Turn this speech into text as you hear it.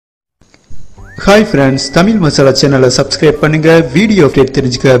Hi friends, Tamil Masala channel subscribe பண்ணுங்க, video update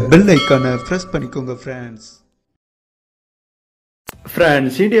தெரிஞ்சுக்க bell ஐகானை பிரஸ் பண்ணிக்கோங்க friends.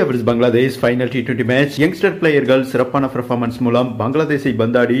 Friends, India vs Bangladesh final T20 match. Youngster players சிறப்பான performance மூலம் பங்களாதேஷை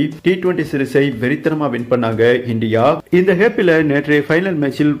பந்தாடி T20 சீரிஸை வெறித்தனமா வின் பண்ணாங்க இந்தியா. இந்த ஹேப்பில நேற்றைய ஃபைனல்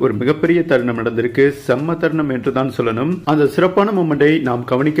மேட்சில் ஒரு மிகப்பெரிய தருணம் நடந்திருக்கு. செம்ம தருணம் என்றுதான் சொல்லணும். அந்த சிறப்பான மொமெண்டை நாம்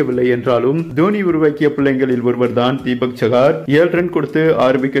கவனிக்கவில்லை என்றாலும் தோனி உருவாக்கிய பிள்ளைங்களில் ஒருவர் தான் தீபக் சகார். 7 ரன் கொடுத்து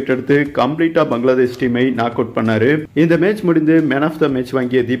 6 விக்கெட் எடுத்து கம்ப்ளீட்டா பங்களாதேஷ் டீமை நாக் அவுட் பண்ணாரு. இந்த மேட்ச் முடிந்து மேன் ஆஃப் த மேட்ச்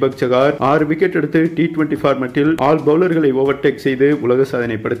வாங்கிய தீபக் சகார் 6 விக்கெட் எடுத்து T20 ஃபார்மேட்டில் ஆல் பவுலர்களை ஓவர்டேக் செய்து உலக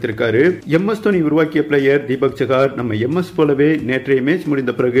சாதனை படைத்திருக்காரு. எம்எஸ் தோனி உருவாக்கிய பிளேயர் தீபக் சகார் நம்ம எம்எஸ் போலவே நேற்றைய மேட்ச்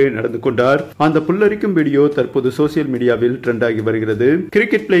முடிந்த பிறகு நடந்து கொண்டார். அந்த புல்லரிக்கும் வீடியோ தற்போது சோசியல் மீடியாவில் ட்ரெண்ட் ஆகி வருகிறது.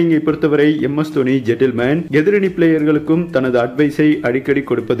 கிரிக்கெட் பிளேயிங்கை பொறுத்தவரை எம்எஸ் தோனி ஜென்டில்மேன். எதிரணி பிளேயர்களுக்கும் தனது அட்வைஸை அடிக்கடி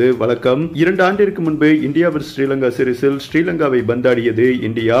கொடுப்பது வழக்கம். 2 ஆண்டிற்கு முன்பு இந்தியா vs ஸ்ரீலங்கா சீரிஸில் ஸ்ரீலங்காவை பந்தாடியது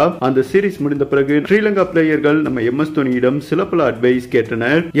இந்தியா. அந்த சீரிஸ் முடிந்த பிறகு ஸ்ரீலங்கா பிளேயர்கள் நம்ம எம்எஸ் தோனியிடம் சில பல அட்வைஸ்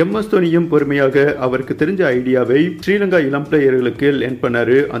கேட்டனர். எம்எஸ் தோனியும் பொறுமையாக அவருக்கு தெரிஞ்ச ஐடியாவை ஸ்ரீலங்கா இளம் பிளேயர்களுக்கு லேர்ன்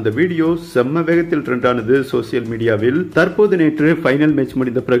பண்ணாரு. அந்த வீடியோ செம்ம வேகத்தில் ட்ரெண்ட் ஆனது சோசியல் மீடியாவில். தற்போது நேற்று ஃபைனல் மேட்ச்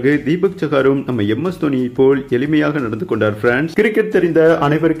முடிந்த பிறகு தீபக் சகாரும் நம்ம எம்எஸ் தோனியை போல் எளிமையாக நடந்து கொண்டார். பிரான்ஸ் கிரிக்கெட் தெரிந்த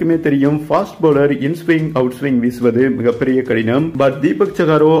அனைவருக்குமே தெரியும், ஃபாஸ்ட் பவுலர் இன் ஸ்விங் அவுட் ஸ்விங் வீசுவது மிகப்பெரிய கடினம். பட் தீபக்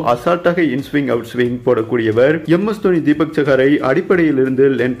சகாரோ அசால்ட்டாக இன் swing out swing போடக்கூடியவர். MS Dhoni Deepak சகாரை அடிப்படையில் இருந்து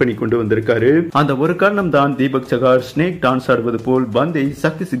லேர்ன் பண்ணி கொண்டு வந்திருக்காரு. அந்த ஒரு காரணம் தான் தீபக் சகார் ஸ்னேக் டான்ஸ் ஆடுவது போல் பந்தை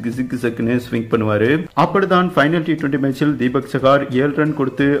சக்கு சிக்கு சிக்கு சக்குன்னு ஸ்விங் பண்ணுவாரு. அப்படிதான் final T20 மேட்சில் Deepak Sahar 7 run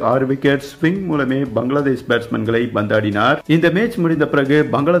கொடுத்து 6 விக்கெட் ஸ்விங் மூலமே பங்களாதேஷ் பேட்ஸ்மேன்களை பந்தாடினார். இந்த மேட்ச் முடிந்த பிறகு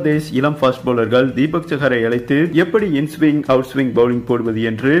பங்களாதேஷ் இளம் ஃபாஸ்ட் பவுலர்கள் தீபக் சகாரை அழைத்து எப்படி இன் ஸ்விங் அவுட் ஸ்விங் பவுலிங் போடுவது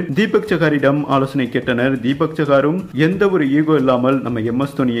என்று தீபக் சகாரிடம் ஆலோசனை கேட்டனர். தீபக் சகாரும் எந்த ஒரு ஈகோ இல்லாமல் நம்ம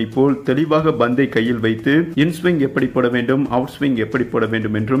எம்எஸ் தோனியை போல் தெளிவாக பந்தை கையில் வைத்து இன் ஸ்விங் எப்படி போட வேண்டும், அவுட் ஸ்விங் எப்படி போட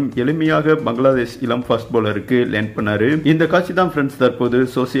வேண்டும் என்றும் எளிமையாக பங்களாதேஷ் இளம் ஃபாஸ்ட் பவுலருக்கு லேர்ன் பண்ணாரு. இந்த காட்சி தான் ஃப்ரெண்ட்ஸ் தற்போது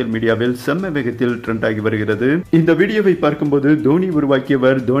சோசியல் மீடியாவில் செம்ம வேகத்தில் ட்ரெண்ட் ஆகி வருகிறது. இந்த வீடியோவை பார்க்கும்போது தோனி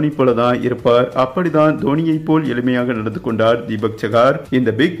உருவாக்கியவர் தோனி போலதான் இருப்பார். அப்படிதான் தோனியை போல் எளிமையாக நடந்து கொண்டார் தீபக் சகார்.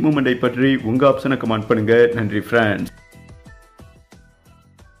 இந்த பிக் மூமெண்டை பற்றி உங்க ஆப்ஷனை கமெண்ட் பண்ணுங்க. நன்றி ஃப்ரெண்ட்ஸ்.